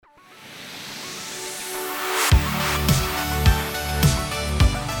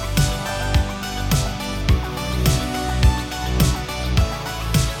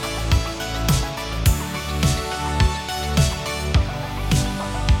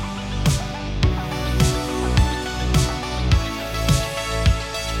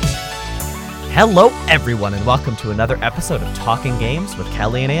Hello, everyone, and welcome to another episode of Talking Games with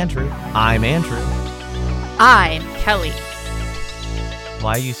Kelly and Andrew. I'm Andrew. I'm Kelly.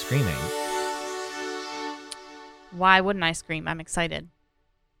 Why are you screaming? Why wouldn't I scream? I'm excited.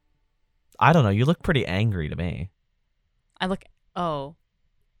 I don't know. You look pretty angry to me. Oh,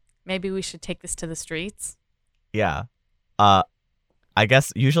 maybe we should take this to the streets? Yeah. I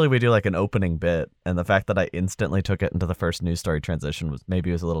guess usually we do like an opening bit, and the fact that I instantly took it into the first news story transition was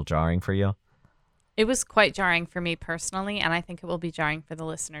a little jarring for you. It was quite jarring for me personally, and I think it will be jarring for the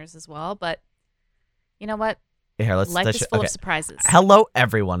listeners as well, but you know what? Here, Life is full of surprises. Hello,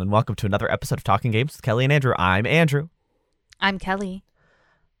 everyone, and welcome to another episode of Talking Games with Kelly and Andrew. I'm Andrew. I'm Kelly.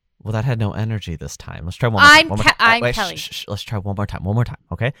 Well, that had no energy this time. Let's try one more time. I'm Wait, Kelly. Let's try one more time,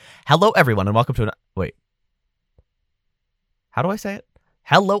 okay? Hello, everyone, and welcome to Wait. How do I say it?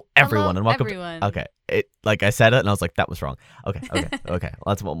 Hello, everyone, and welcome everyone. to... Okay. I said it, and I was like, that was wrong. Okay.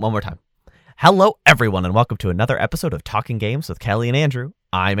 Let's one more time. Hello, everyone, and welcome to another episode of Talking Games with Kelly and Andrew.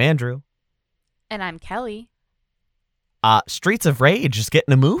 I'm Andrew. And I'm Kelly. Streets of Rage is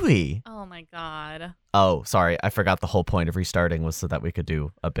getting a movie. Oh, my God. Oh, sorry. I forgot the whole point of restarting was so that we could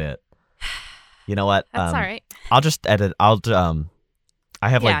do a bit. You know what? That's all right. I'll just edit. I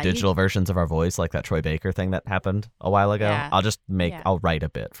have digital versions of our voice, like that Troy Baker thing that happened a while ago. Yeah. I'll just I'll write a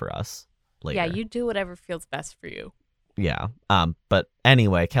bit for us later. Yeah, you do whatever feels best for you. Yeah. But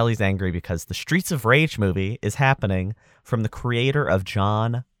anyway, Kelly's angry because the Streets of Rage movie is happening from the creator of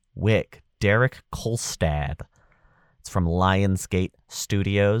John Wick, Derek Kolstad. It's from Lionsgate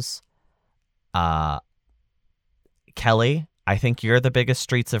Studios. Kelly, I think you're the biggest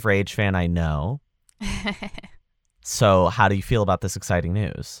Streets of Rage fan I know. So how do you feel about this exciting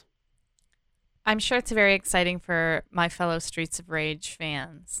news? I'm sure it's very exciting for my fellow Streets of Rage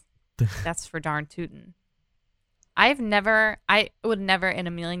fans. That's for darn tootin'. I would never in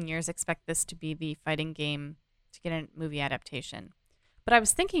a million years expect this to be the fighting game to get a movie adaptation. But I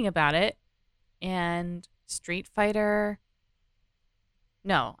was thinking about it, and Mortal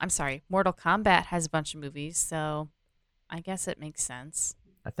Kombat has a bunch of movies, so I guess it makes sense.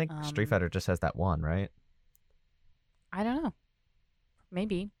 I think Street Fighter just has that one, right? I don't know.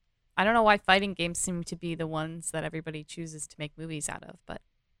 Maybe. I don't know why fighting games seem to be the ones that everybody chooses to make movies out of, but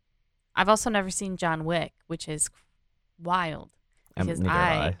I've also never seen John Wick, which is wild because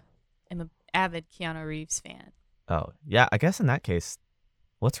I am an avid Keanu Reeves fan. Oh, yeah. I guess in that case,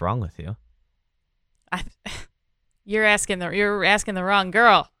 what's wrong with you? You're asking the wrong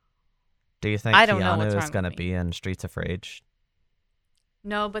girl. Do you think Keanu is going to be in Streets of Rage?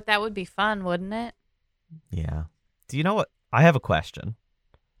 No, but that would be fun, wouldn't it? Yeah. Do you know what? I have a question.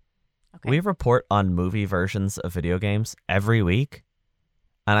 Okay. We report on movie versions of video games every week,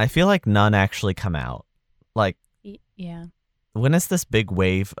 and I feel like none actually come out. Yeah. When is this big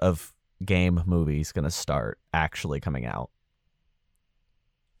wave of game movies going to start actually coming out?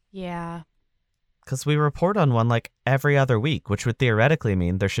 Yeah. Because we report on one every other week, which would theoretically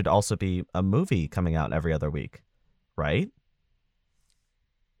mean there should also be a movie coming out every other week, right?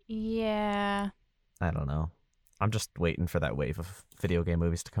 Yeah. I don't know. I'm just waiting for that wave of video game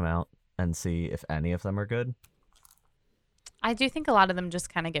movies to come out and see if any of them are good. I do think a lot of them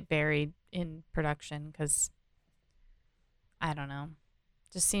just kind of get buried in production because, I don't know,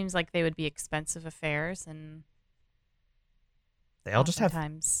 just seems like they would be expensive affairs and they all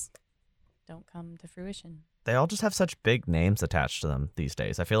sometimes don't come to fruition. They all just have such big names attached to them these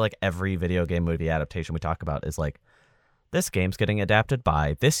days. I feel like every video game movie adaptation we talk about is like, this game's getting adapted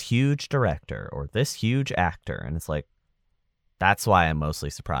by this huge director or this huge actor. And it's like, that's why I'm mostly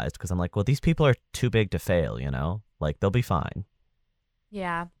surprised because I'm like, well, these people are too big to fail, you know? They'll be fine.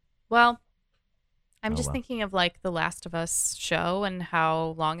 Yeah. Well, I'm just thinking of The Last of Us show and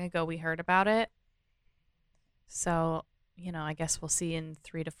how long ago we heard about it. So, I guess we'll see in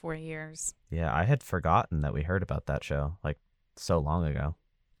 3 to 4 years. Yeah, I had forgotten that we heard about that show so long ago.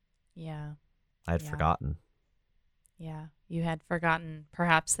 Yeah. I had forgotten. Yeah, you had forgotten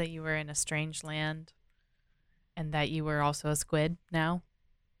perhaps that you were in a strange land and that you were also a squid now.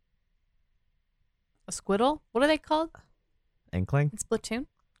 A squiddle? What are they called? Inkling? In Splatoon?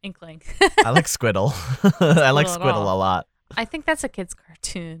 Inkling. I like Squiddle. I like Squiddle a lot. I think that's a kid's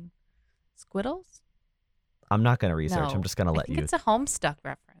cartoon. Squiddles? I'm not going to research. No, I'm just going to let you. It's a Homestuck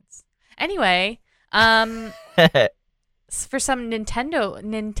reference. Anyway, for some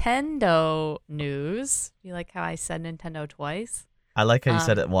Nintendo news, you like how I said Nintendo twice? I like how you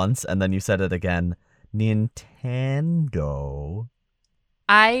said it once and then you said it again. Nintendo.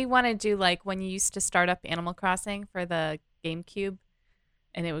 I want to do when you used to start up Animal Crossing for the GameCube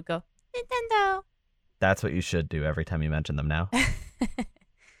and it would go, Nintendo. That's what you should do every time you mention them now.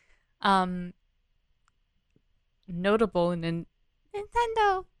 notable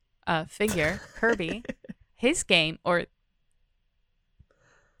Nintendo figure, Kirby, his game, or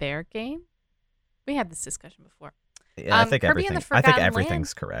their game. We had this discussion before. Yeah, I think Kirby and the I think Forgotten everything's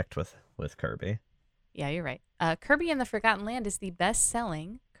Land. correct with Kirby. Yeah, you're right. Kirby and the Forgotten Land is the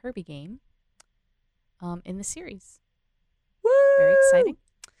best-selling Kirby game in the series. Woo! Very exciting.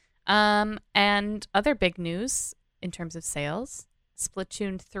 And other big news in terms of sales,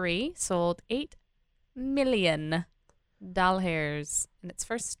 Splatoon 3 sold $8 million in its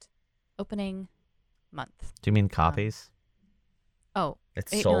first opening month. Do you mean copies? Oh,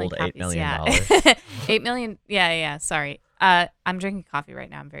 It's 8 sold million $8 million. copies, yeah. 8 million. Yeah. Sorry. I'm drinking coffee right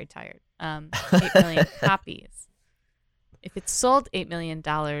now. I'm very tired. 8 million copies. If it sold $8 million,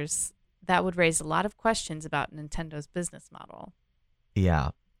 that would raise a lot of questions about Nintendo's business model.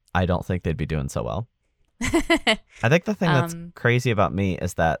 Yeah, I don't think they'd be doing so well. I think the thing that's crazy about me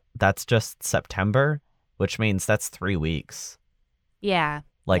is that that's just September, which means that's 3 weeks. Yeah.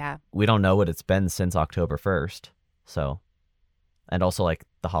 Like, yeah. we don't know what it's been since October 1st. So, and also, like,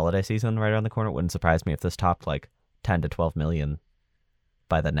 the holiday season right around the corner. It wouldn't surprise me if this topped, like, 10 to 12 million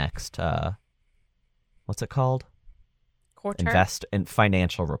by the next, what's it called? Quarter? Invest in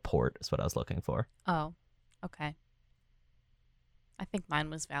financial report is what I was looking for. Oh, okay. I think mine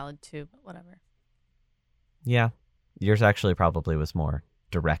was valid too, but whatever. Yeah. Yours actually probably was more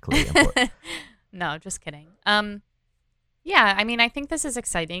directly important. No, just kidding. Yeah, I mean, I think this is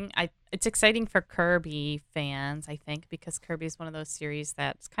exciting. It's exciting for Kirby fans, I think, because Kirby is one of those series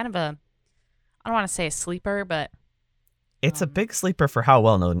that's kind of a, I don't want to say a sleeper, but It's a big sleeper for how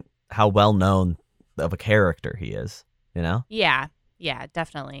well known of a character he is, you know? Yeah,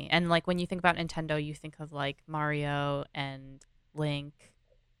 definitely. And like when you think about Nintendo, you think of like Mario and Link,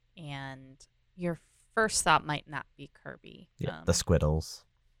 and your first thought might not be Kirby. Yeah, the Squiddles.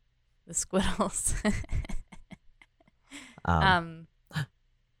 The Squiddles.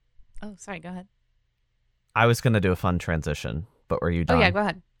 Oh, sorry, go ahead. I was going to do a fun transition, but were you done? Oh, yeah, go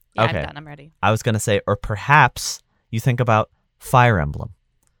ahead. Yeah, Okay. I'm done. I'm ready. I was going to say, or perhaps you think about Fire Emblem.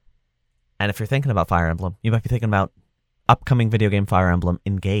 And if you're thinking about Fire Emblem, you might be thinking about upcoming video game Fire Emblem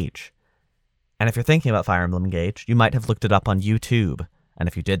Engage. And if you're thinking about Fire Emblem Engage, you might have looked it up on YouTube. And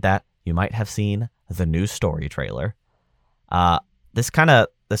if you did that, you might have seen the new story trailer. This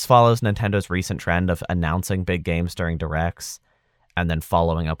follows Nintendo's recent trend of announcing big games during directs and then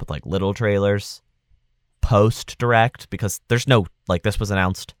following up with like little trailers post direct, because there's no, like, this was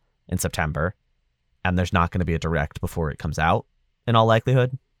announced in September and there's not going to be a direct before it comes out in all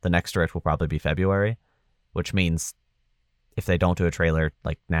likelihood. The next direct will probably be February, which means if they don't do a trailer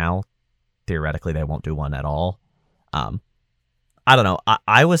like now, theoretically they won't do one at all. I don't know.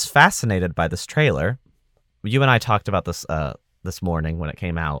 I was fascinated by this trailer. You and I talked about this this morning when it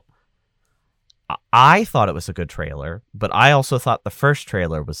came out. I thought it was a good trailer, but I also thought the first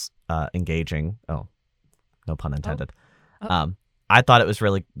trailer was engaging. Oh, no pun intended. Oh. I thought it was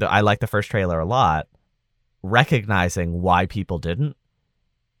really... I liked the first trailer a lot, recognizing why people didn't.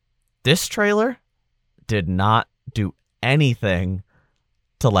 This trailer did not do anything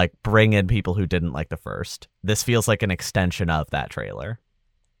to like bring in people who didn't like the first. This feels like an extension of that trailer.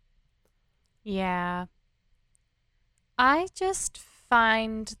 Yeah. I just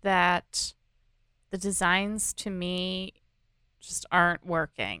find that the designs to me just aren't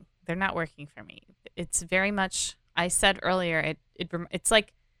working. They're not working for me. It's very much, I said earlier, it's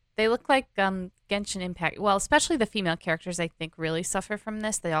like they look like Genshin Impact. Well, especially the female characters, I think, really suffer from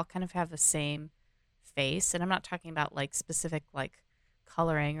this. They all kind of have the same face, and I'm not talking about like specific like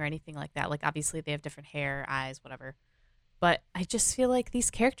coloring or anything like that. Like obviously they have different hair, eyes, whatever. But I just feel like these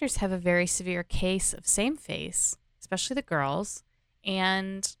characters have a very severe case of same face, especially the girls.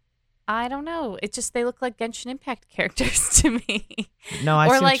 And I don't know. It just, they look like Genshin Impact characters to me. No, I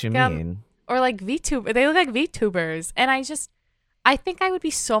Or see like, what you mean. Or like VTuber. They look like VTubers. And I think I would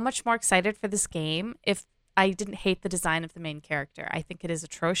be so much more excited for this game if I didn't hate the design of the main character. I think it is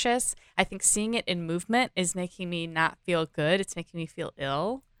atrocious. I think seeing it in movement is making me not feel good. It's making me feel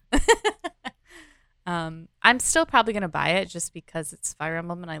ill. I'm still probably going to buy it just because it's Fire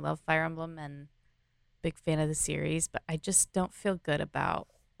Emblem and I love Fire Emblem and big fan of the series, but I just don't feel good about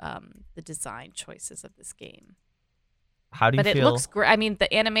the design choices of this game. How do you feel? But it looks great. I mean,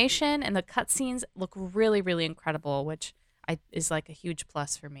 the animation and the cutscenes look really, really incredible, which is like a huge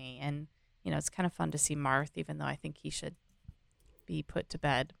plus for me. And, you know, it's kind of fun to see Marth, even though I think he should be put to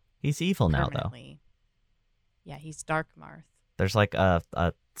bed. He's evil now, though. Yeah, he's Dark Marth. There's like a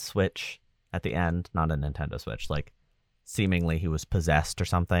Switch at the end, not a Nintendo Switch, like seemingly he was possessed or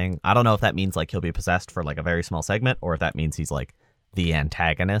something. I don't know if that means like he'll be possessed for like a very small segment or if that means he's like the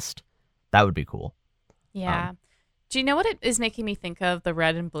antagonist. That would be cool. Yeah. Do you know what it is making me think of? The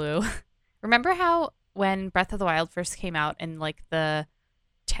red and blue. Remember how when Breath of the Wild first came out and like the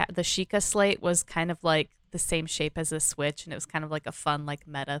Sheikah slate was kind of like the same shape as a Switch, and it was kind of like a fun like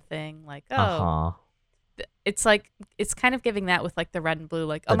meta thing. Like, oh, Uh-huh. it's like it's kind of giving that with like the red and blue.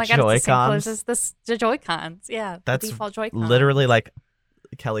 Like, The oh my god, it's the same colors Joy-Cons. as the Joy-Cons. Yeah, That's the default Joy-Cons. literally like,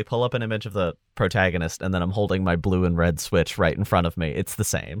 Kelly, pull up an image of the protagonist, and then I'm holding my blue and red Switch right in front of me. It's the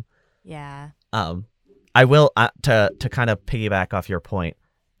same. Yeah. I will to kind of piggyback off your point.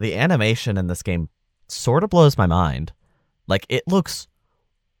 The animation in this game sort of blows my mind. Like, it looks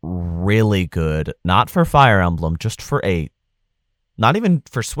really good, not for Fire Emblem, just for not even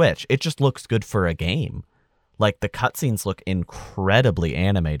for Switch. It just looks good for a game. Like, the cutscenes look incredibly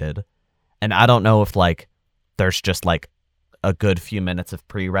animated, and I don't know if like there's just like a good few minutes of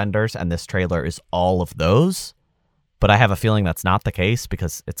pre-renders and this trailer is all of those, but I have a feeling that's not the case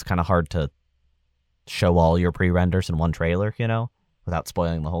because it's kind of hard to show all your pre-renders in one trailer, without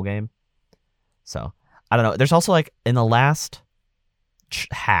spoiling the whole game. So I don't know. There's also like in the last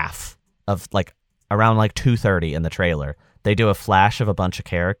half of like around like 2:30 in the trailer, they do a flash of a bunch of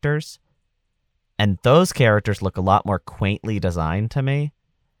characters, and those characters look a lot more quaintly designed to me.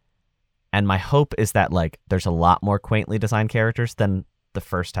 And my hope is that like there's a lot more quaintly designed characters than the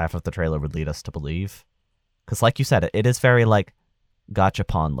first half of the trailer would lead us to believe. Because like you said, it is very like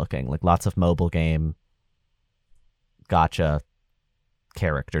gachapon looking, like lots of mobile game gacha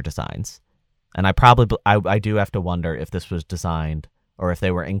character designs. And I do have to wonder if this was designed, or if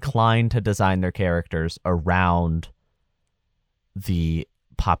they were inclined to design their characters around the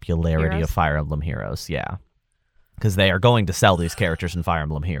popularity Heroes? of Fire Emblem Heroes. Yeah. Because they are going to sell these characters in Fire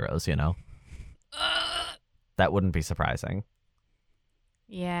Emblem Heroes, That wouldn't be surprising.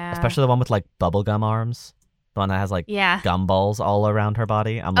 Yeah. Especially the one with like bubblegum arms. The one that has like gumballs all around her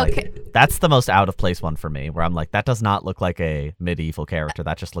body. I'm like, that's the most out of place one for me, where I'm like, that does not look like a medieval character.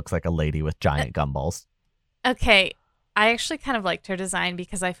 That just looks like a lady with giant gumballs. Okay. I actually kind of liked her design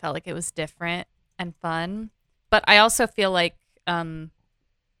because I felt like it was different and fun. But I also feel like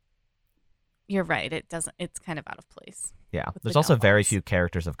you're right. It's kind of out of place. Yeah. There's also very few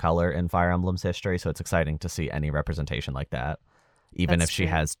characters of color in Fire Emblem's history, so it's exciting to see any representation like that, even That's if she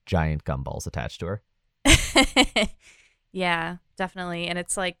true. has giant gumballs attached to her. Yeah, definitely. And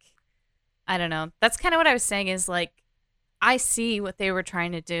it's like, I don't know. That's kind of what I was saying is like, I see what they were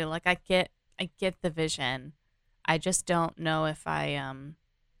trying to do. Like, I get the vision. I just don't know if I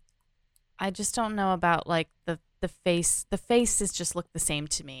just don't know about like the face. The faces just look the same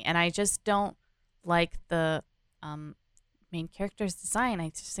to me, and I just don't like the main character's design. I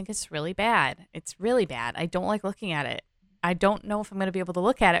just think it's really bad. It's really bad. I don't like looking at it. I don't know if I'm going to be able to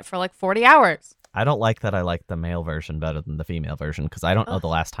look at it for like 40 hours. I don't like that I like the male version better than the female version, because I don't know the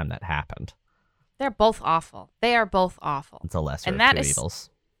last time that happened. They're both awful. They are both awful. It's a lesser And of that two is- evils.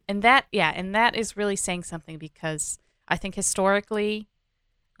 And that is really saying something, because I think historically,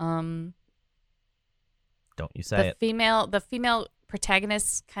 Don't you say it. the female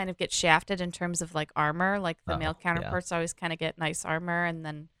protagonists kind of get shafted in terms of like armor. Like the male yeah. counterparts always kind of get nice armor, and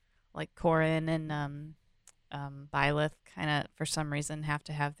then like Corrin and Byleth kind of for some reason have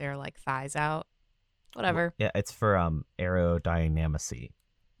to have their like thighs out. Whatever. Yeah, it's for aerodynamicy.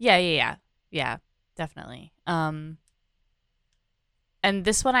 Yeah, definitely. And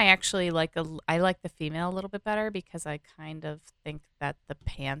this one I actually like. I like the female a little bit better, because I kind of think that the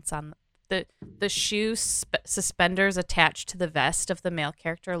pants on the shoe suspenders attached to the vest of the male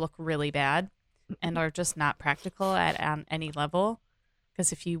character look really bad, and are just not practical on any level.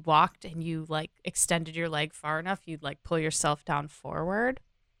 Because if you walked and you like extended your leg far enough, you'd like pull yourself down forward.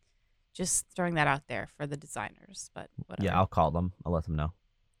 Just throwing that out there for the designers, but whatever. Yeah, I'll call them. I'll let them know.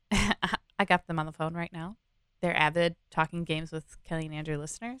 I got them on the phone right now. They're avid Talking Games with Kelly and Andrew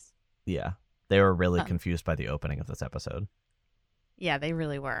listeners. Yeah, they were really confused by the opening of this episode. Yeah, they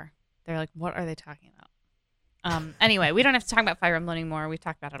really were. They're like, what are they talking about? Anyway, we don't have to talk about Fire Emblem anymore. We've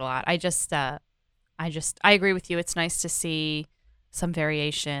talked about it a lot. I agree with you. It's nice to see some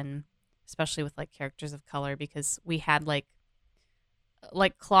variation, especially with like characters of color, because we had like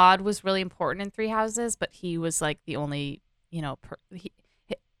Claude was really important in Three Houses, but he was like the only,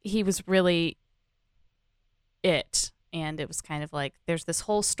 he was really it. And it was kind of like, there's this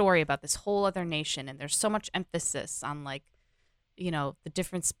whole story about this whole other nation, and there's so much emphasis on like, the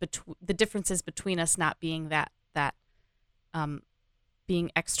differences between us not being that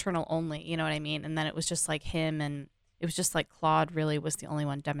being external only, you know what I mean? And then it was just like him, and it was just like Claude really was the only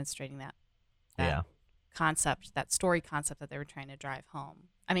one demonstrating that concept, that story concept that they were trying to drive home.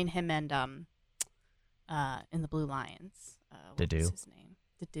 I mean, him and in the Blue Lions. What was his name?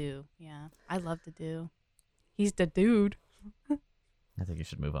 Dedue. Yeah, I love Dedue. He's the dude. I think you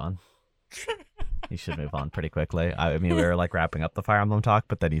should move on. You should move on pretty quickly. I mean, we were like wrapping up the Fire Emblem talk,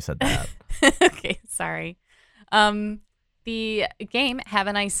 but then you said that. Okay, sorry. The game Have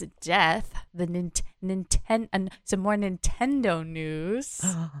a Nice Death, the some more Nintendo news,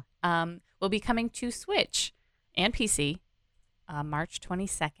 will be coming to Switch and PC March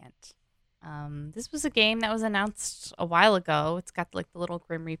 22nd. This was a game that was announced a while ago. It's got like the little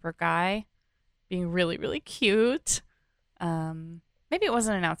Grim Reaper guy being really, really cute. Maybe it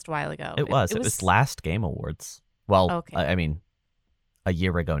wasn't announced a while ago. It was last Game Awards. Well, okay. I mean, a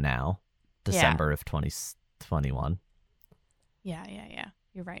year ago now, December of 2021. Yeah.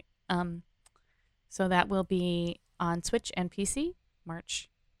 You're right. So that will be on Switch and PC March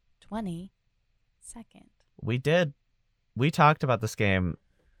 22nd. We talked about this game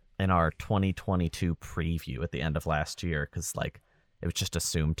in our 2022 preview at the end of last year because like it was just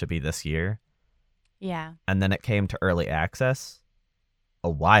assumed to be this year. Yeah. And then it came to early access a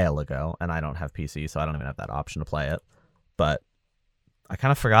while ago, and I don't have PC, so I don't even have that option to play it. But I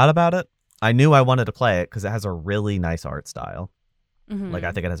kind of forgot about it. I knew I wanted to play it because it has a really nice art style. Mm-hmm. Like,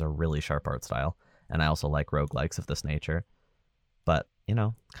 I think it has a really sharp art style, and I also like roguelikes of this nature. But, you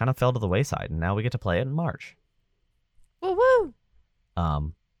know, kind of fell to the wayside, and now we get to play it in March. Woo-woo!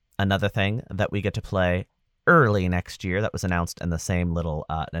 Another thing that we get to play early next year that was announced in the same little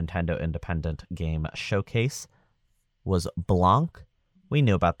Nintendo Independent Game Showcase was Blanc. We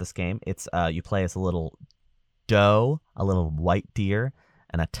knew about this game. It's you play as a little doe, a little white deer,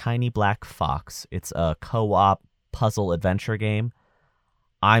 and a tiny black fox. It's a co-op puzzle adventure game.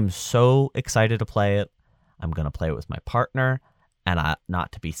 I'm so excited to play it. I'm going to play it with my partner, and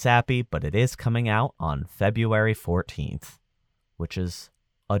not to be sappy, but it is coming out on February 14th, which is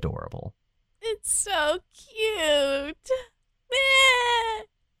adorable. It's so cute.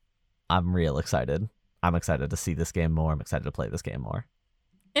 I'm real excited. I'm excited to see this game more. I'm excited to play this game more.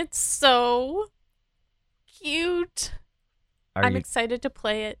 It's so cute. I'm excited to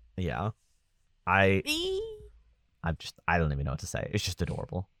play it. Yeah. I don't even know what to say. It's just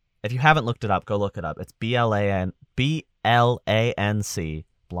adorable. If you haven't looked it up, go look it up. It's BLANC,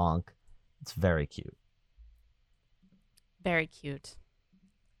 Blanc. It's very cute. Very cute.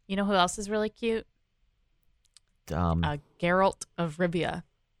 You know who else is really cute? Geralt of Rivia.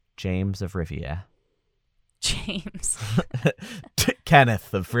 James of Rivia. James.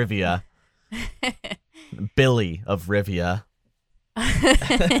 Kenneth of Rivia. Billy of Rivia.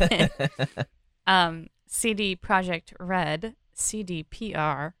 CD Projekt Red,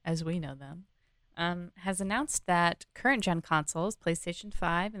 CDPR, as we know them, has announced that current gen consoles, PlayStation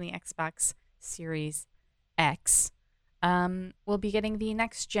 5 and the Xbox Series X, will be getting the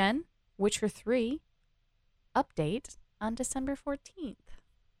next gen Witcher 3 update on December 14th.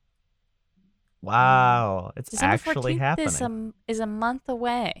 Wow, it's December actually 14th happening. Is a month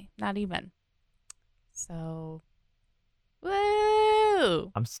away, not even. So,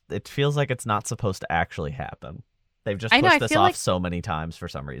 woo! It feels like it's not supposed to actually happen. They've just pushed this off so many times for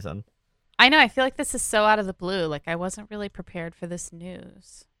some reason. I know. I feel like this is so out of the blue. Like, I wasn't really prepared for this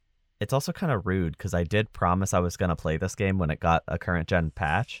news. It's also kind of rude because I did promise I was going to play this game when it got a current gen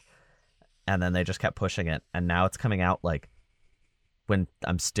patch, and then they just kept pushing it, and now it's coming out like when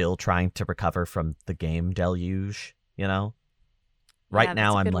I'm still trying to recover from the game deluge, you know? Right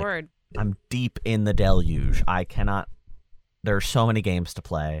now I'm deep in the deluge. I cannot. There are so many games to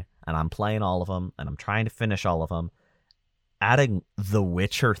play, and I'm playing all of them, and I'm trying to finish all of them. Adding The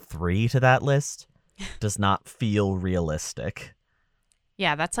Witcher 3 to that list does not feel realistic.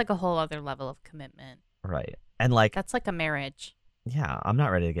 Yeah, that's like a whole other level of commitment. Right. And like that's like a marriage. Yeah, I'm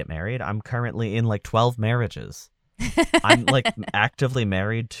not ready to get married. I'm currently in like 12 marriages. I'm like actively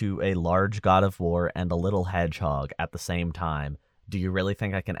married to a large God of War and a little hedgehog at the same time. Do you really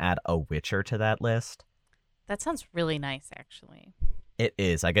think I can add a Witcher to that list? That sounds really nice, actually. It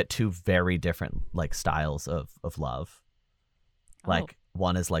is. I get two very different like styles of love. Like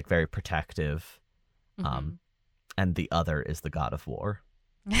one is like very protective, and the other is the God of War.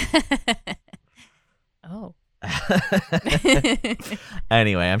 Oh.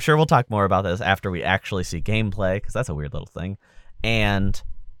 Anyway, I'm sure we'll talk more about this after we actually see gameplay, because that's a weird little thing. And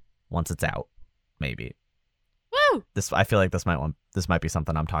once it's out, maybe. Woo! I feel like this might be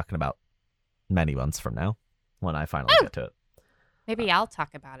something I'm talking about many months from now when I finally get to it. Maybe I'll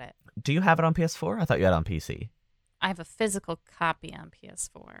talk about it. Do you have it on PS4? I thought you had it on PC. I have a physical copy on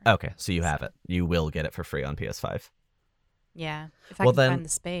PS4. Okay, so you have it. You will get it for free on PS5. Yeah, if I can find the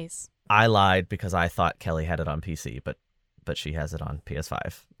space. I lied because I thought Kelly had it on PC, but she has it on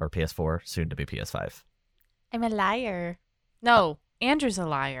PS5 or PS4, soon to be PS5. I'm a liar. No, Andrew's a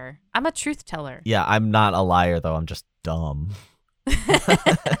liar. I'm a truth teller. Yeah, I'm not a liar though. I'm just dumb.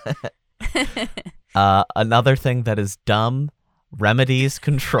 Another thing that is dumb, Remedy's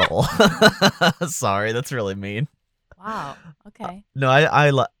Control. Sorry, that's really mean. Wow. Okay. No,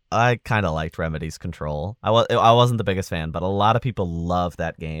 I kind of liked Remedy's Control. I wasn't the biggest fan, but a lot of people love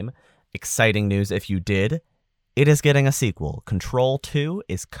that game. Exciting news if you did. It is getting a sequel. Control 2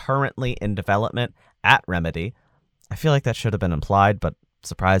 is currently in development at Remedy. I feel like that should have been implied, but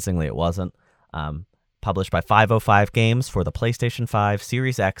surprisingly it wasn't. Published by 505 Games for the PlayStation 5,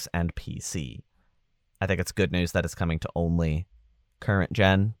 Series X, and PC. I think it's good news that it's coming to only current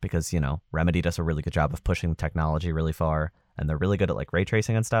gen because, Remedy does a really good job of pushing the technology really far, and they're really good at like ray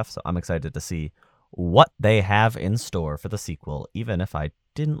tracing and stuff, so I'm excited to see what they have in store for the sequel, even if I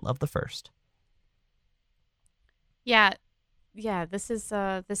didn't love the first. Yeah, this is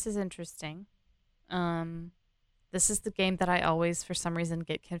interesting. This is the game that I always, for some reason,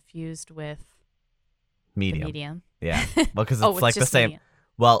 get confused with Medium. the Medium. Yeah, well, because it's like the just same. Medium.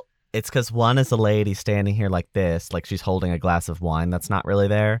 Well, it's because one is a lady standing here like this, like she's holding a glass of wine that's not really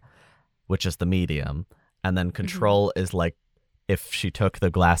there, which is the Medium, and then Control is like if she took the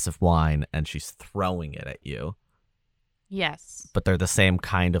glass of wine and she's throwing it at you. Yes. But they're the same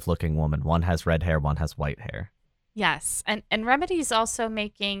kind of looking woman. One has red hair, one has white hair. Yes, and Remedy's also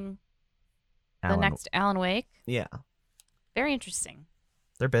making the next Alan Wake. Yeah. Very interesting.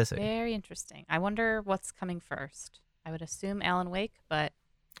 They're busy. Very interesting. I wonder what's coming first. I would assume Alan Wake, but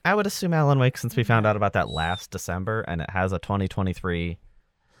I would assume Alan Wake since we found out about that last December and it has a 2023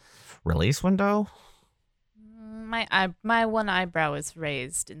 release window. My one eyebrow is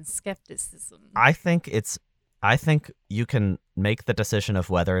raised in skepticism. I think you can make the decision of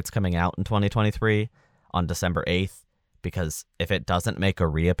whether it's coming out in 2023 on December 8th, because if it doesn't make a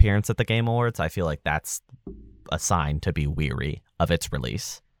reappearance at the Game Awards, I feel like that's a sign to be weary of its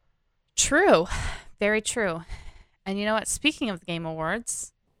release. True. Very true. And you know what? Speaking of the Game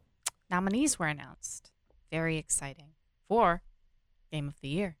Awards, nominees were announced. Very exciting for Game of the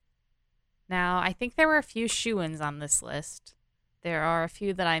Year. Now, I think there were a few shoo-ins on this list. There are a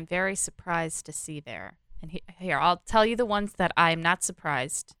few that I'm very surprised to see there. And here, I'll tell you the ones that I'm not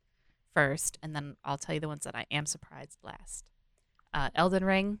surprised first, and then I'll tell you the ones that I am surprised last. Elden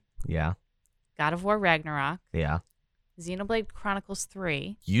Ring. Yeah. God of War Ragnarok. Yeah. Xenoblade Chronicles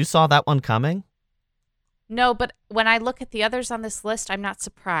 3. You saw that one coming? No, but when I look at the others on this list, I'm not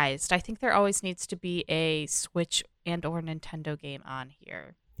surprised. I think there always needs to be a Switch and or Nintendo game on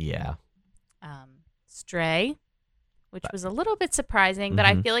here. Yeah. Stray, which was a little bit surprising, but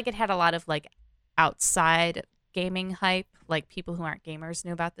I feel like it had a lot of like outside gaming hype, like people who aren't gamers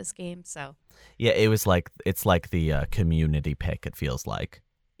knew about this game. So yeah, it's like the community pick. It feels like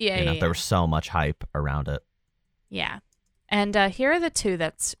there was so much hype around it. Yeah, and here are the two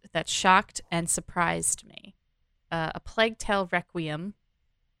that shocked and surprised me: A Plague Tale: Requiem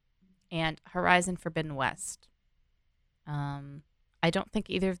and Horizon Forbidden West. I don't think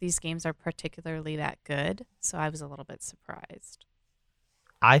either of these games are particularly that good, so I was a little bit surprised.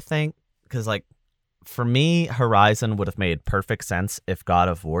 I think because like. For me, Horizon would have made perfect sense if God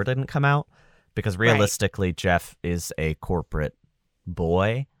of War didn't come out, because realistically, Jeff is a corporate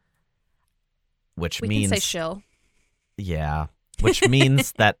boy, which means we can say shill. Yeah, which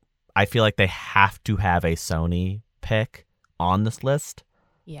means that I feel like they have to have a Sony pick on this list.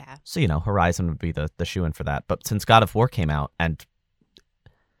 Yeah. So Horizon would be the shoo-in for that. But since God of War came out, and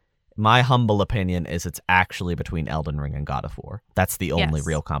my humble opinion is it's actually between Elden Ring and God of War. That's the only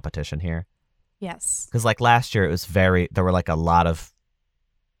real competition here. Yes. Because like last year, there were like a lot of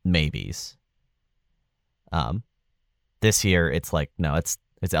maybes. This year, it's like, no, it's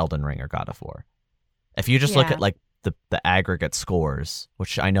Elden Ring or God of War. If you just look at like the aggregate scores,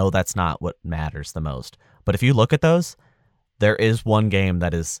 which I know that's not what matters the most, but if you look at those, there is one game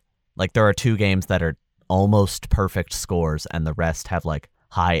that is like, there are two games that are almost perfect scores and the rest have like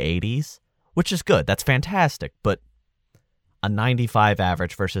high 80s, which is good. That's fantastic. But a 95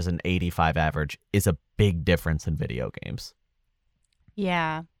 average versus an 85 average is a big difference in video games.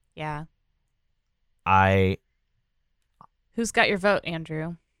 Yeah, yeah. Who's got your vote,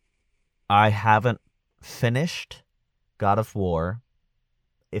 Andrew? I haven't finished God of War.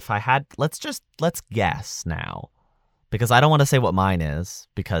 If I had, let's guess now. Because I don't want to say what mine is,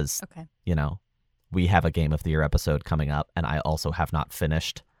 because, we have a Game of the Year episode coming up, and I also have not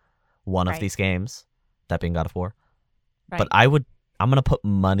finished one of these games, that being God of War. Right. But I'm going to put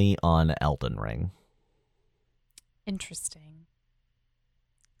money on Elden Ring. Interesting.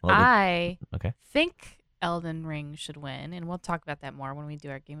 I think Elden Ring should win, and we'll talk about that more when we do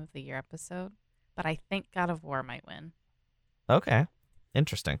our Game of the Year episode. But I think God of War might win. Okay.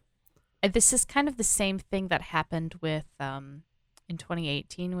 Interesting. This is kind of the same thing that happened with in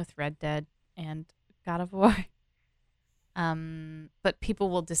 2018 with Red Dead and God of War. But people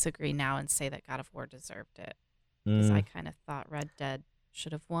will disagree now and say that God of War deserved it. Because I kind of thought Red Dead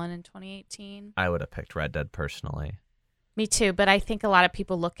should have won in 2018. I would have picked Red Dead personally. Me too, but I think a lot of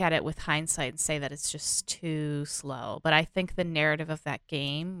people look at it with hindsight and say that it's just too slow. But I think the narrative of that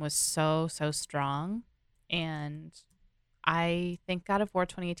game was so strong, and I think God of War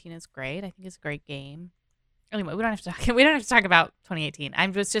 2018 is great. I think it's a great game. Anyway, we don't have to talk. We don't have to talk about 2018. I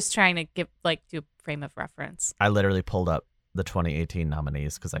was just trying to do a frame of reference. I literally pulled up the 2018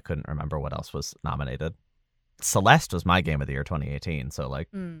 nominees because I couldn't remember what else was nominated. Celeste was my game of the year 2018, so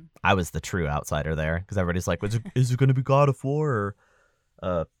I was the true outsider there because everybody's like, is it going to be God of War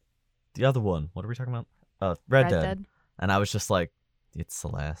or the other one? What are we talking about? Red Dead. And I was just like, it's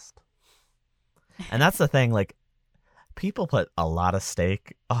Celeste. And that's the thing, like, people put a lot of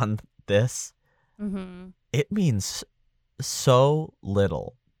stake on this. Mm-hmm. It means so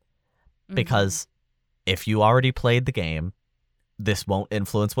little because if you already played the game, this won't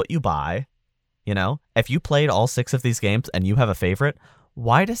influence what you buy. You know, if you played all 6 of these games and you have a favorite,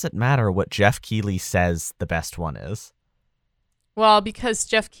 why does it matter what Jeff Keighley says the best one is? Well, because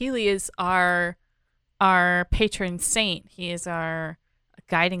Jeff Keighley is our patron saint. He is our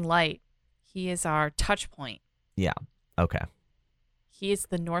guiding light. He is our touch point. Yeah. Okay. He is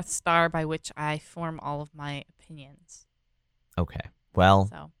the North Star by which I form all of my opinions. Okay.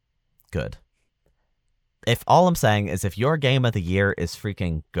 Well, good. If all I'm saying is if your game of the year is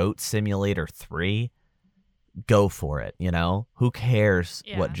freaking Goat Simulator 3, go for it, you know? Who cares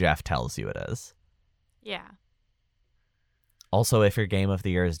what Jeff tells you it is? Yeah. Also, if your game of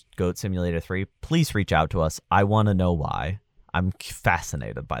the year is Goat Simulator 3, please reach out to us. I want to know why. I'm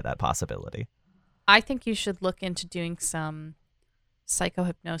fascinated by that possibility. I think you should look into doing some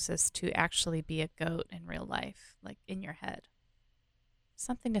psychohypnosis to actually be a goat in real life, like in your head.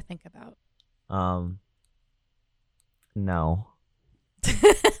 Something to think about. No.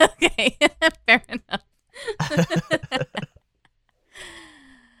 Okay, fair enough.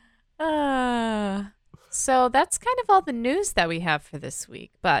 So that's kind of all the news that we have for this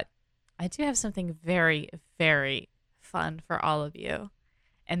week. But I do have something very, very fun for all of you.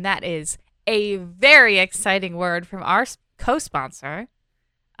 And that is a very exciting word from our co-sponsor.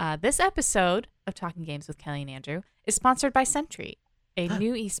 This episode of Talking Games with Kelly and Andrew is sponsored by Sentry, a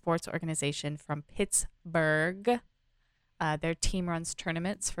new esports organization from Pittsburgh. Their team runs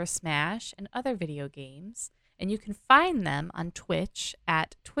tournaments for Smash and other video games, and you can find them on Twitch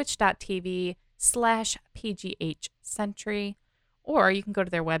at twitch.tv/PGHSentry, or you can go to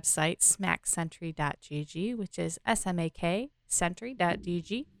their website, smacksentry.gg, which is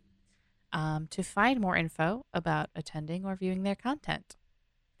smaksentry.gg, to find more info about attending or viewing their content.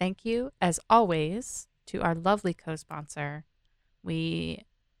 Thank you, as always, to our lovely co-sponsor. We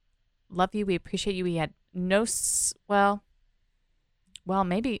love you. We appreciate you. We had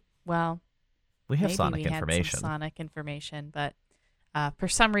we have Sonic information. Sonic information, but for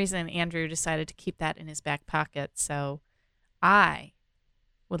some reason, Andrew decided to keep that in his back pocket. So I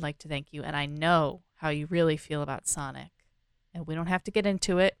would like to thank you, and I know how you really feel about Sonic, and we don't have to get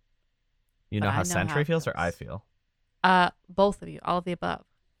into it. You know how Sentry feels, or I feel? Both of you, all of the above.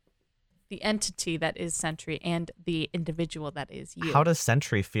 The entity that is Sentry and the individual that is you. How does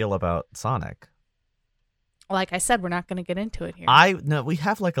Sentry feel about Sonic? Like I said, we're not going to get into it here. No, we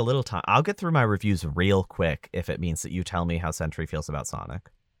have like a little time. I'll get through my reviews real quick if it means that you tell me how Sentry feels about Sonic.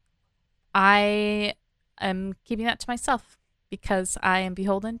 I am keeping that to myself because I am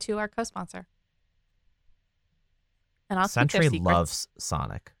beholden to our co-sponsor. And I'll Sentry keep their secrets. Loves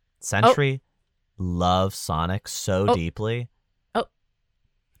Sonic. Sentry loves Sonic so deeply. Oh.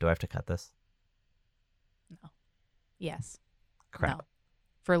 Do I have to cut this? No. Yes. Crap. No.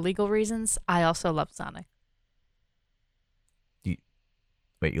 For legal reasons, I also love Sonic.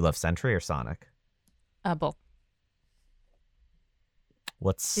 Wait, you love Sentry or Sonic? Both.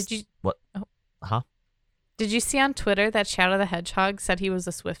 What? Oh. Huh? Did you see on Twitter that Shadow the Hedgehog said he was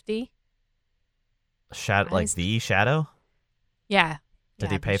a Swiftie? The Shadow? Yeah. Did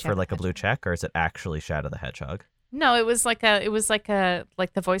he pay for like a blue check, or is it actually Shadow the Hedgehog? No, it was like the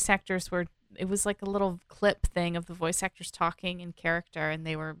voice actors were. It was like a little clip thing of the voice actors talking in character, and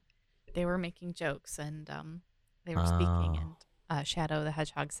they were making jokes, and they were speaking, and Shadow the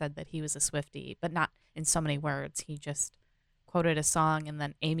Hedgehog said that he was a Swiftie, but not in so many words. He just quoted a song, and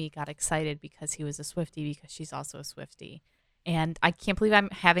then Amy got excited because he was a Swiftie because she's also a Swiftie. And I can't believe I'm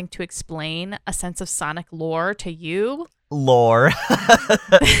having to explain a sense of Sonic lore to you. Lore.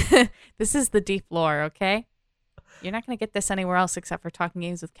 This is the deep lore, okay? You're not going to get this anywhere else except for Talking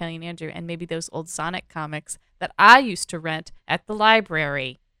Games with Kenny and Andrew and maybe those old Sonic comics that I used to rent at the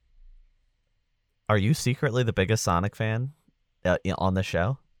library. Are you secretly the biggest Sonic fan on the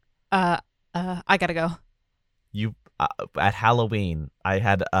show? I gotta go. You at Halloween, I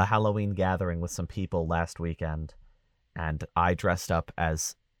had a Halloween gathering with some people last weekend, and I dressed up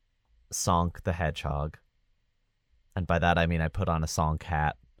as Sonk the Hedgehog. And by that I mean I put on a Sonk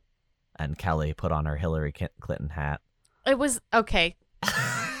hat, and Kelly put on her Hillary Clinton hat. It was okay.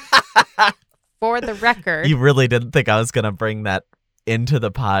 For the record. You really didn't think I was going to bring that into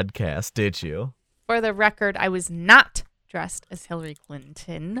the podcast, did you? For the record, I was not dressed as Hillary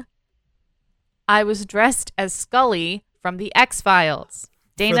Clinton. I was dressed as Scully from the X-Files.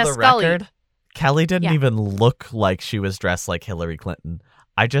 Dana For the Scully. record, Kelly didn't even look like she was dressed like Hillary Clinton.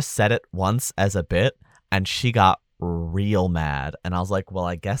 I just said it once as a bit, and she got real mad. And I was like, well,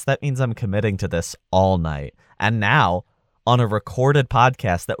 I guess that means I'm committing to this all night. And now, on a recorded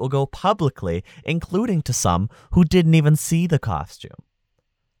podcast that will go publicly, including to some who didn't even see the costume.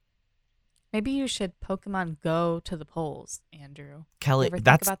 Maybe you should Pokemon Go to the polls, Andrew. Kelly, you ever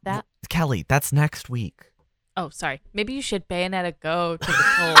think about that? Kelly, that's next week. Oh, sorry. Maybe you should Bayonetta Go to the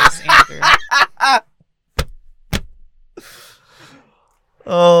polls, Andrew.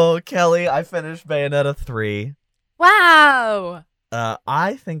 Oh, Kelly, I finished Bayonetta 3. Wow.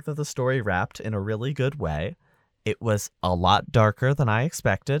 I think that the story wrapped in a really good way. It was a lot darker than I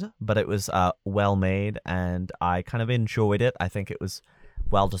expected, but it was well made, and I kind of enjoyed it. I think it was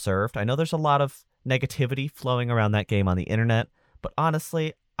well deserved. I know there's a lot of negativity flowing around that game on the internet, but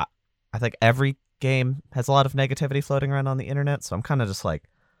honestly, I think every game has a lot of negativity floating around on the internet, so I'm kind of just like,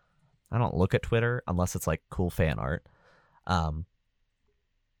 I don't look at Twitter unless it's like cool fan art.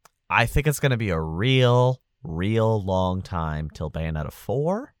 I think it's going to be a real long time till Bayonetta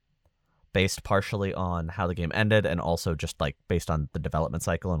 4, based partially on how the game ended and also just like based on the development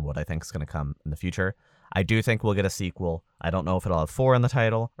cycle and what I think is going to come in the future. I do think we'll get a sequel. I don't know if it'll have 4 in the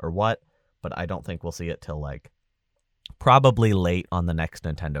title or what, but I don't think we'll see it till like probably late on the next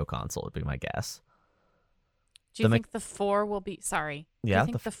Nintendo console would be my guess. Do you think the 4 will be... Sorry. Yeah. Do you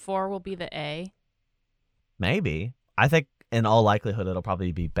think the 4 will be the A? Maybe. I think in all likelihood it'll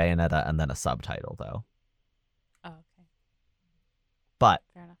probably be Bayonetta and then a subtitle, though. Oh, okay. But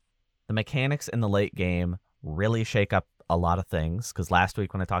fair enough. The mechanics in the late game really shake up a lot of things, because last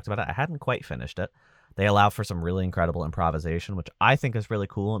week when I talked about it, I hadn't quite finished it. They allow for some really incredible improvisation, which I think is really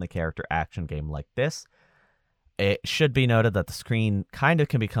cool in a character action game like this. It should be noted that the screen kind of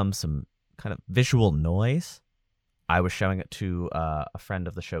can become some kind of visual noise. I was showing it to a friend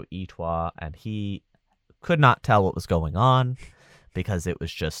of the show, Etwa, and he could not tell what was going on because it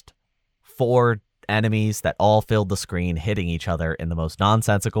was just 4 enemies that all filled the screen hitting each other in the most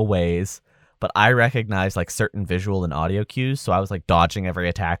nonsensical ways. But I recognized like certain visual and audio cues, so I was like dodging every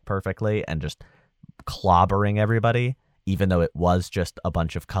attack perfectly and just clobbering everybody, even though it was just a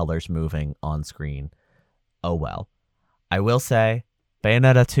bunch of colors moving on screen. Oh well. I will say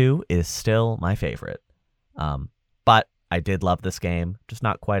Bayonetta 2 is still my favorite. But I did love this game, just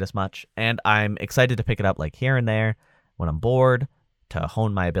not quite as much, and I'm excited to pick it up like here and there when I'm bored, to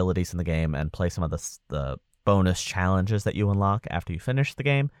hone my abilities in the game and play some of the bonus challenges that you unlock after you finish the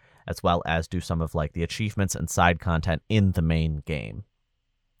game, as well as do some of like the achievements and side content in the main game.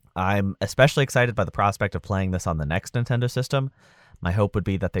 I'm especially excited by the prospect of playing this on the next Nintendo system. My hope would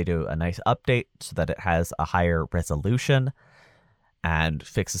be that they do a nice update so that it has a higher resolution and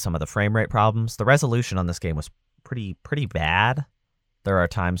fixes some of the frame rate problems. The resolution on this game was pretty bad. There are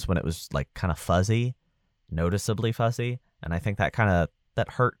times when it was like kind of fuzzy, noticeably fuzzy, and I think that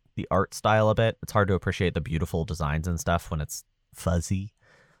hurt the art style a bit. It's hard to appreciate the beautiful designs and stuff when it's fuzzy.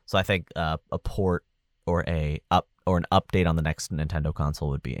 So I think a port or an update on the next Nintendo console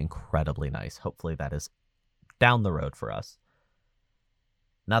would be incredibly nice. Hopefully that is down the road for us.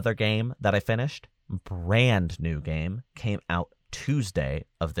 Another game that I finished, brand new game, came out Tuesday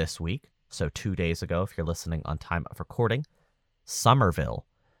of this week. So 2 days ago, if you're listening on time of recording, Somerville.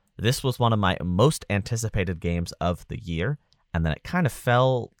 This was one of my most anticipated games of the year, and then it kind of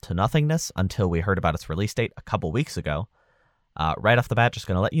fell to nothingness until we heard about its release date a couple weeks ago. Right off the bat, just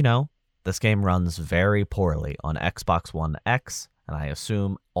going to let you know, this game runs very poorly on Xbox One X, and I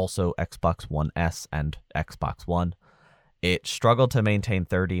assume also Xbox One S and Xbox One. It struggled to maintain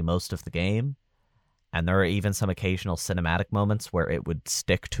 30 most of the game, and there are even some occasional cinematic moments where it would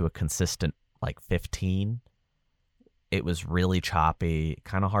stick to a consistent, like, 15. It was really choppy,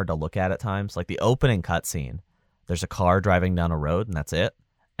 kind of hard to look at times. Like, the opening cutscene, there's a car driving down a road, and that's it.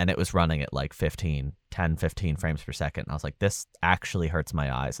 And it was running at, like, 10, 15 frames per second. And I was like, this actually hurts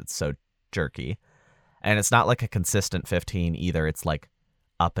my eyes. It's so jerky. And it's not like a consistent 15 either. It's like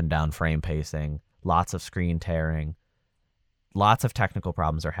up and down frame pacing, lots of screen tearing, lots of technical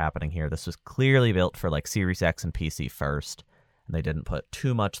problems are happening here. This was clearly built for like Series X and PC first, and they didn't put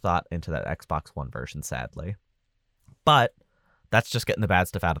too much thought into that Xbox One version, sadly. But that's just getting the bad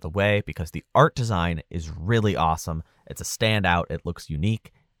stuff out of the way, because the art design is really awesome. It's a standout. It looks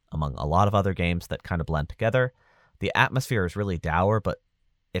unique among a lot of other games that kind of blend together. The atmosphere is really dour, but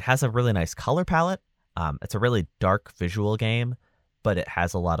it has a really nice color palette. It's a really dark visual game, but it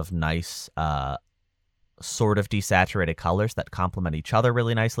has a lot of nice sort of desaturated colors that complement each other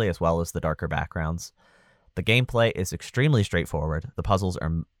really nicely, as well as the darker backgrounds. The gameplay is extremely straightforward. The puzzles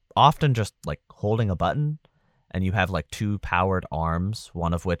are often just like holding a button, and you have like 2 powered arms,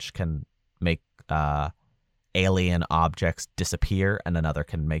 one of which can make alien objects disappear, and another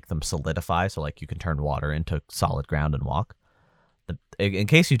can make them solidify, so like you can turn water into solid ground and walk. In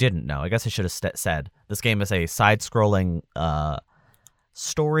case you didn't know, I guess I should have said, this game is a side-scrolling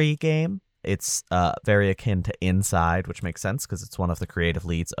story game. It's very akin to Inside, which makes sense because it's one of the creative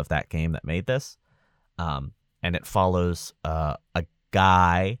leads of that game that made this. And it follows a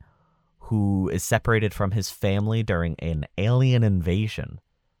guy who is separated from his family during an alien invasion.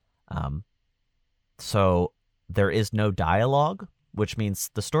 So there is no dialogue, which means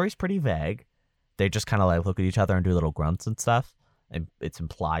the story's pretty vague. They just kind of like look at each other and do little grunts and stuff. And it's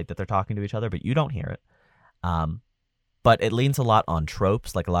implied that they're talking to each other, but you don't hear it. But it leans a lot on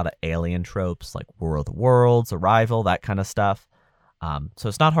tropes, like a lot of alien tropes, like War of the Worlds, Arrival, that kind of stuff. So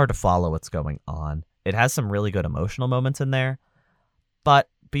it's not hard to follow what's going on. It has some really good emotional moments in there, but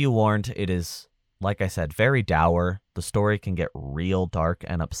be warned, it is, like I said, very dour. The story can get real dark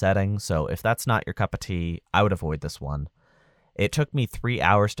and upsetting, so if that's not your cup of tea, I would avoid this one. It took me 3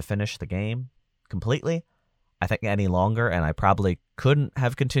 hours to finish the game completely. I think any longer, and I probably couldn't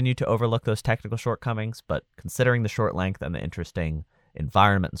have continued to overlook those technical shortcomings, but considering the short length and the interesting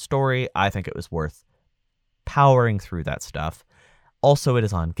environment and story, I think it was worth powering through that stuff. Also, it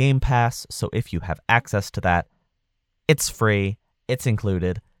is on Game Pass, so if you have access to that, it's free, it's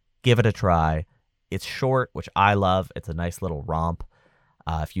included, give it a try. It's short, which I love. It's a nice little romp.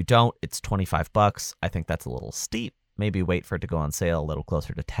 If you don't, it's $25. I think that's a little steep. Maybe wait for it to go on sale a little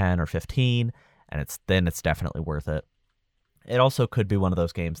closer to 10 or 15, and it's definitely worth it. It also could be one of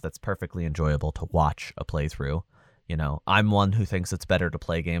those games that's perfectly enjoyable to watch a playthrough. You know, I'm one who thinks it's better to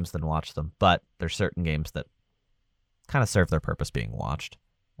play games than watch them, but there's certain games that kind of serve their purpose being watched,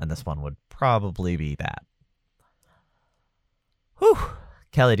 and this one would probably be that. Whew.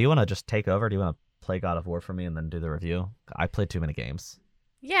 Kelly, do you want to just take over? Do you want to play God of War for me and then do the review? I played too many games.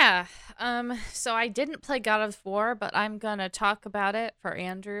 Yeah. So I didn't play God of War, but I'm gonna talk about it for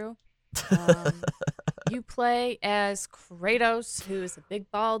Andrew. You play as Kratos, who is a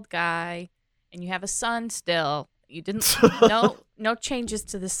big bald guy, and you have a son still. You didn't no changes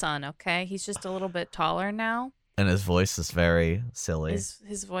to the son, okay? He's just a little bit taller now. And his voice is very silly.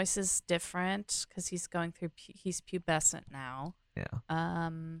 His voice is different because he's going through he's pubescent now. Yeah.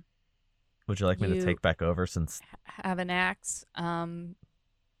 Would you like me to take back over since have an axe?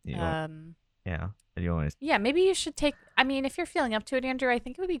 Yeah. You always. Yeah, maybe you should take. I mean, if you're feeling up to it, Andrew, I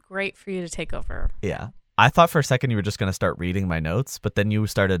think it would be great for you to take over. Yeah, I thought for a second you were just going to start reading my notes, but then you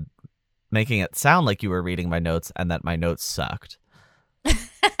started making it sound like you were reading my notes and that my notes sucked.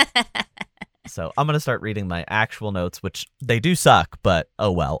 So I'm going to start reading my actual notes, which they do suck, but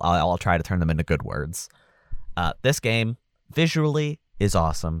oh well, I'll try to turn them into good words. This game visually is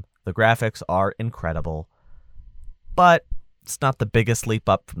awesome. The graphics are incredible, but it's not the biggest leap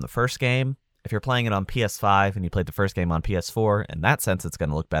up from the first game. If you're playing it on PS5 and you played the first game on PS4, in that sense, it's going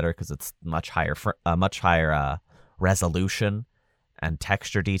to look better because it's much higher resolution and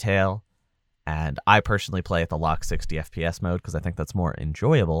texture detail. And I personally play at the lock 60 FPS mode because I think that's more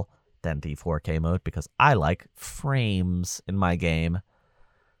enjoyable than the 4K mode because I like frames in my game.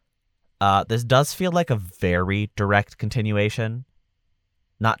 This does feel like a very direct continuation,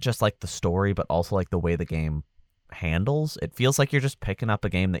 not just like the story, but also like the way the game handles. It feels like you're just picking up a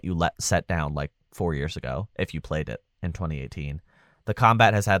game that you set down like 4 years ago if you played it in 2018. The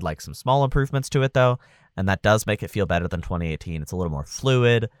combat has had like some small improvements to it though, and that does make it feel better than 2018. It's a little more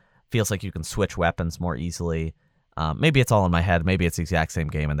fluid, feels like you can switch weapons more easily. Maybe it's all in my head, maybe it's the exact same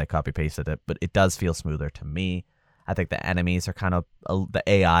game and they copy pasted it, but it does feel smoother to me. I think the enemies are kind of the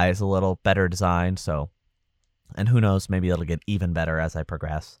AI is a little better designed, so, and who knows, maybe it'll get even better as I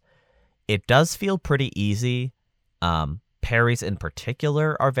progress. It does feel pretty easy. Parries in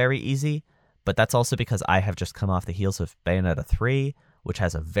particular are very easy, but that's also because I have just come off the heels of Bayonetta 3, which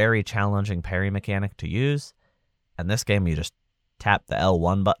has a very challenging parry mechanic to use. And this game, you just tap the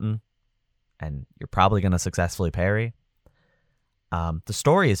L1 button and you're probably going to successfully parry. The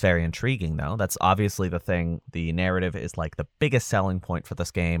story is very intriguing, though. That's obviously the thing. The narrative is like the biggest selling point for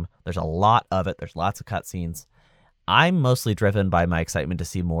this game. There's a lot of it. There's lots of cutscenes. I'm mostly driven by my excitement to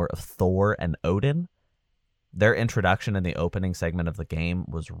see more of Thor and Odin. Their introduction in the opening segment of the game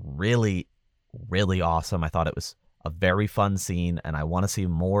was really, really awesome. I thought it was a very fun scene, and I want to see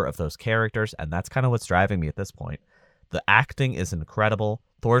more of those characters, and that's kind of what's driving me at this point. The acting is incredible.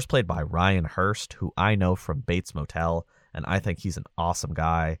 Thor's played by Ryan Hurst, who I know from Bates Motel, and I think he's an awesome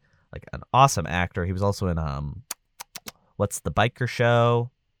guy, like an awesome actor. He was also in what's the biker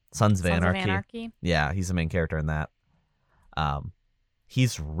show? Sons of Anarchy. Yeah, he's the main character in that.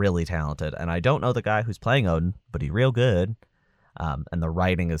 He's really talented, and I don't know the guy who's playing Odin, but he's real good. And the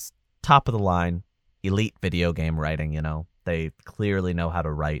writing is top of the line, elite video game writing. You know, they clearly know how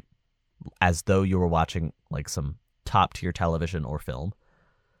to write as though you were watching like some top tier television or film.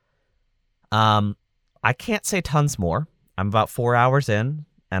 I can't say tons more. I'm about 4 hours in,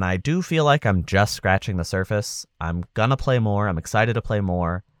 and I do feel like I'm just scratching the surface. I'm gonna play more. I'm excited to play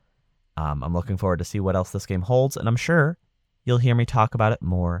more. I'm looking forward to see what else this game holds, and I'm sure you'll hear me talk about it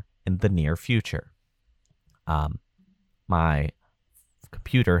more in the near future. My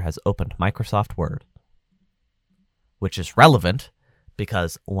computer has opened Microsoft Word, which is relevant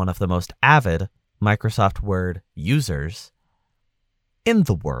because one of the most avid Microsoft Word users in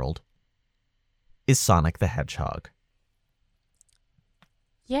the world is Sonic the Hedgehog.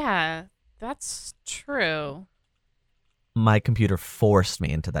 Yeah, that's true. My computer forced me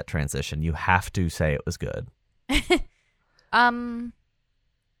into that transition. You have to say it was good. I'm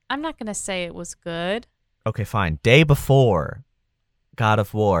not going to say it was good. Okay, fine. Day before God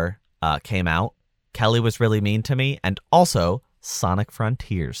of War came out, Kelly was really mean to me, and also Sonic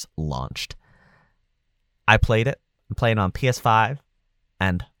Frontiers launched. I played it. I'm playing on PS5,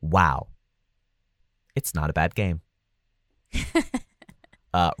 and wow. It's not a bad game.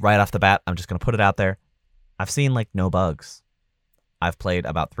 Right off the bat, I'm just going to put it out there. I've seen like no bugs. I've played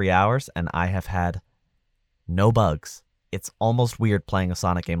about 3 hours, and I have had no bugs. It's almost weird playing a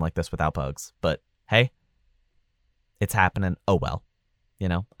Sonic game like this without bugs, but hey, it's happening. Oh well. You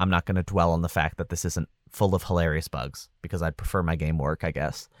know, I'm not going to dwell on the fact that this isn't full of hilarious bugs, because I'd prefer my game work, I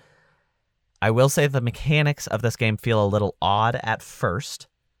guess. I will say the mechanics of this game feel a little odd at first.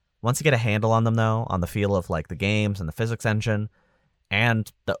 Once you get a handle on them, though, on the feel of like the games and the physics engine,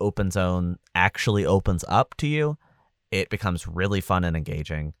 and the open zone actually opens up to you, it becomes really fun and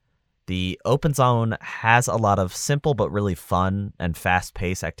engaging. The open zone has a lot of simple but really fun and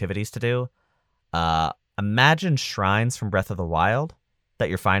fast-paced activities to do. Imagine shrines from Breath of the Wild that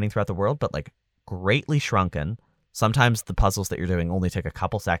you're finding throughout the world, but like greatly shrunken. Sometimes the puzzles that you're doing only take a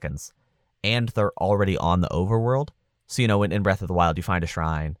couple seconds, and they're already on the overworld. So, you know, in Breath of the Wild, you find a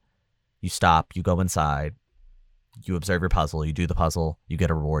shrine, you stop, you go inside, you observe your puzzle, you do the puzzle, you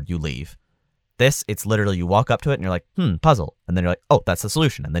get a reward, you leave. This, it's literally you walk up to it and you're like, puzzle. And then you're like, oh, that's the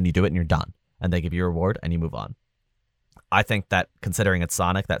solution. And then you do it and you're done. And they give you a reward and you move on. I think that considering it's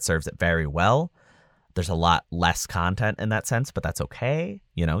Sonic, that serves it very well. There's a lot less content in that sense, but that's okay.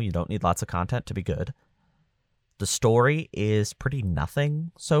 You know, you don't need lots of content to be good. The story is pretty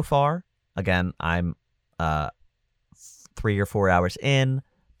nothing so far. Again, I'm 3 or 4 hours in,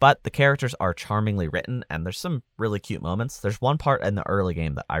 but the characters are charmingly written, and there's some really cute moments. There's one part in the early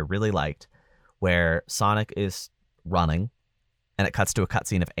game that I really liked, where Sonic is running, and it cuts to a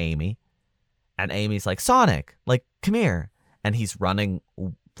cutscene of Amy, and Amy's like, Sonic, like, come here. And he's running,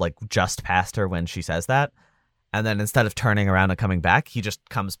 like, just past her when she says that, and then instead of turning around and coming back, he just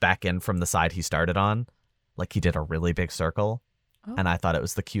comes back in from the side he started on, like he did a really big circle. Oh. And I thought it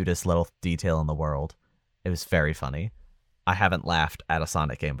was the cutest little detail in the world. It was very funny. I haven't laughed at a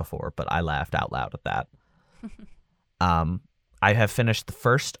Sonic game before, but I laughed out loud at that. I have finished the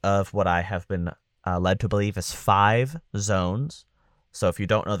first of what I have been led to believe is 5 zones. So if you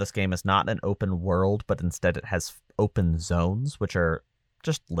don't know, this game is not an open world, but instead it has open zones, which are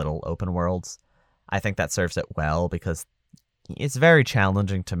just little open worlds. I think that serves it well because it's very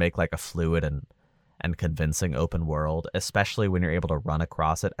challenging to make like a fluid and convincing open world, especially when you're able to run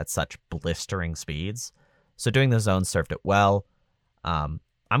across it at such blistering speeds. So doing the zones served it well. I'm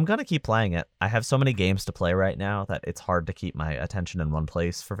going to keep playing it. I have so many games to play right now that it's hard to keep my attention in one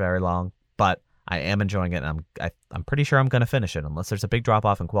place for very long, but I am enjoying it, and I'm pretty sure I'm going to finish it unless there's a big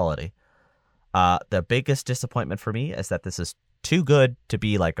drop-off in quality. The biggest disappointment for me is that this is too good to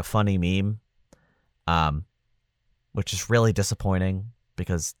be like a funny meme, which is really disappointing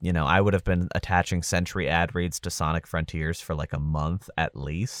because, you know, I would have been attaching Century ad reads to Sonic Frontiers for like a month at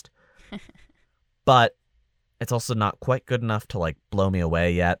least. But it's also not quite good enough to like blow me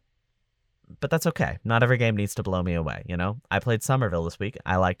away yet. But that's okay. Not every game needs to blow me away, you know? I played Somerville this week.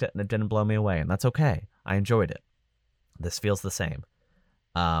 I liked it, and it didn't blow me away, and that's okay. I enjoyed it. This feels the same.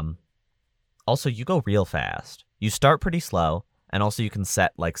 Also, you go real fast. You start pretty slow, and also you can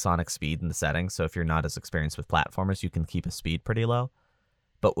set like Sonic speed in the settings, so if you're not as experienced with platformers, you can keep a speed pretty low.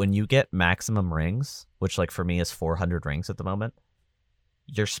 But when you get maximum rings, which like for me is 400 rings at the moment,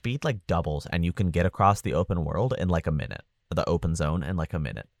 your speed like doubles, and you can get across the open world in like a minute. The open zone in like a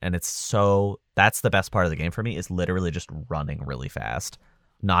minute. And that's the best part of the game for me, is literally just running really fast.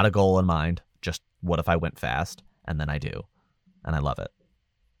 Not a goal in mind, just what if I went fast, and then I do. And I love it.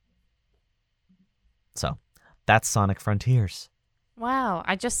 So that's Sonic Frontiers. Wow.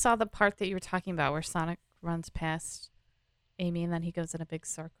 I just saw the part that you were talking about where Sonic runs past Amy and then he goes in a big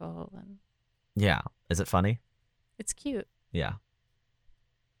circle. And Yeah. Is it funny? it's cute. Yeah.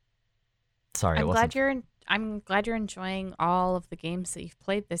 Sorry, I'm it wasn't. I'm glad you're enjoying all of the games that you've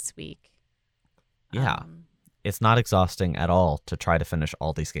played this week. Yeah. It's not exhausting at all to try to finish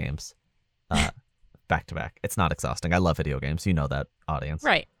all these games back to back. It's not exhausting. I love video games. You know that, audience.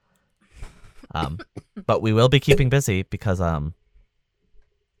 Right. But we will be keeping busy because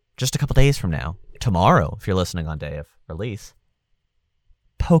just a couple days from now, tomorrow, if you're listening on day of release,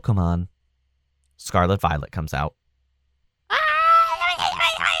 Pokemon Scarlet Violet comes out.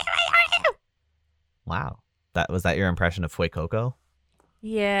 Wow. Was that your impression of Fuecoco?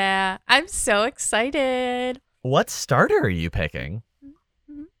 Yeah. I'm so excited. What starter are you picking?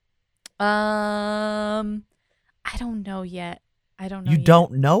 I don't know yet. You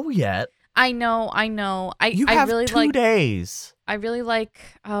don't know yet? I know. You I have really 2 days. I really like.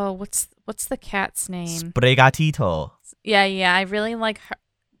 Oh, what's the cat's name? Sprigatito. Yeah. I really like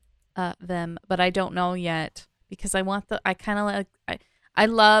them, but I don't know yet because I kind of like. I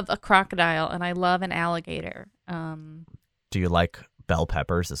love a crocodile and I love an alligator. Do you like bell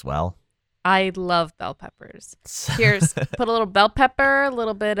peppers as well? I love bell peppers. Here's put a little bell pepper, a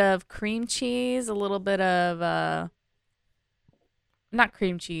little bit of cream cheese, a little bit of not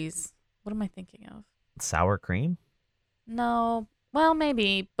cream cheese. What am I thinking of? Sour cream? No. Well,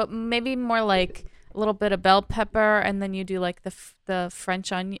 maybe, but maybe more like a little bit of bell pepper, and then you do like the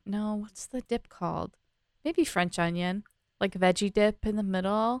French onion. No, what's the dip called? Maybe French onion, like veggie dip in the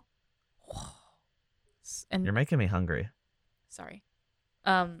middle. And You're making me hungry. sorry.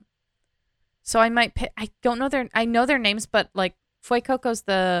 So I might pick. I don't know I know their names, but like Fuecoco's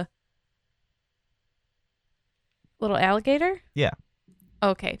the little alligator. Yeah.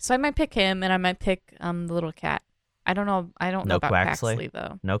 Okay, so I might pick him, and I might pick the little cat. I don't know. I don't know about Quaxley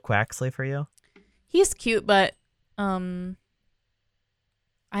though. No Quaxley for you? He's cute, but I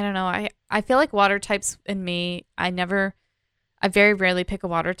don't know. I feel like water types in me. I very rarely pick a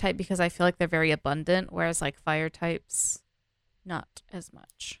water type because I feel like they're very abundant, whereas like fire types, not as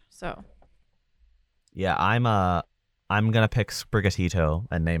much. So. Yeah, I'm gonna pick Sprigatito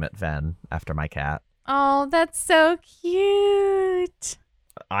and name it Ven after my cat. Oh, that's so cute.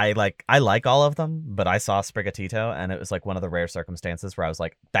 I like all of them, but I saw Sprigatito and it was like one of the rare circumstances where I was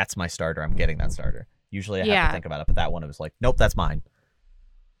like, that's my starter. I'm getting that starter. Usually I have to think about it, but that one it was like, nope, that's mine.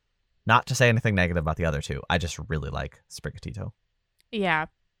 Not to say anything negative about the other two. I just really like Sprigatito. Yeah.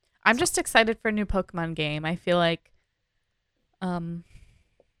 I'm just excited for a new Pokemon game. I feel like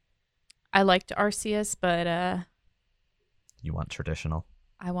I liked Arceus, but you want traditional?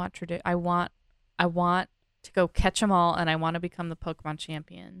 I want to go catch them all, and I want to become the Pokemon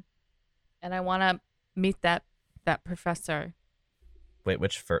champion. And I want to meet that professor. Wait,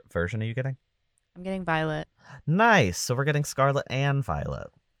 which version are you getting? I'm getting Violet. Nice. So we're getting Scarlet and Violet.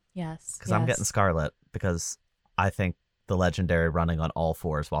 Yes. Because I'm getting Scarlet because I think the legendary running on all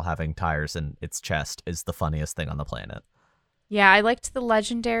fours while having tires in its chest is the funniest thing on the planet. Yeah, I liked the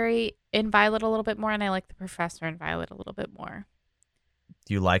legendary in Violet a little bit more, and I like the professor in Violet a little bit more.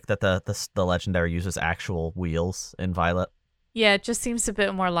 Do you like that the legendary uses actual wheels in Violet? Yeah, it just seems a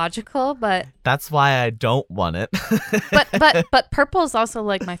bit more logical, but that's why I don't want it. but purple is also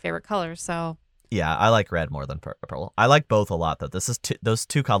like my favorite color, so yeah, I like red more than purple. I like both a lot though. Those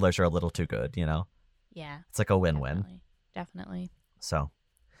two colors are a little too good, you know. Yeah, it's like a win-win. Definitely. So,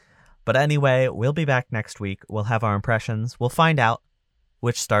 but anyway, we'll be back next week. We'll have our impressions. We'll find out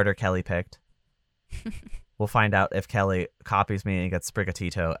which starter Kelly picked. We'll find out if Kelly copies me and gets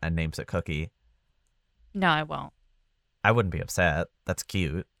Sprigatito and names it Cookie. No, I won't. I wouldn't be upset. That's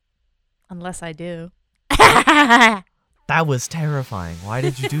cute. Unless I do. That was terrifying. Why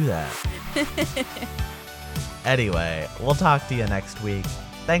did you do that? Anyway, we'll talk to you next week.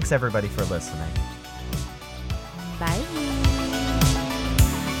 Thanks everybody for listening. Bye.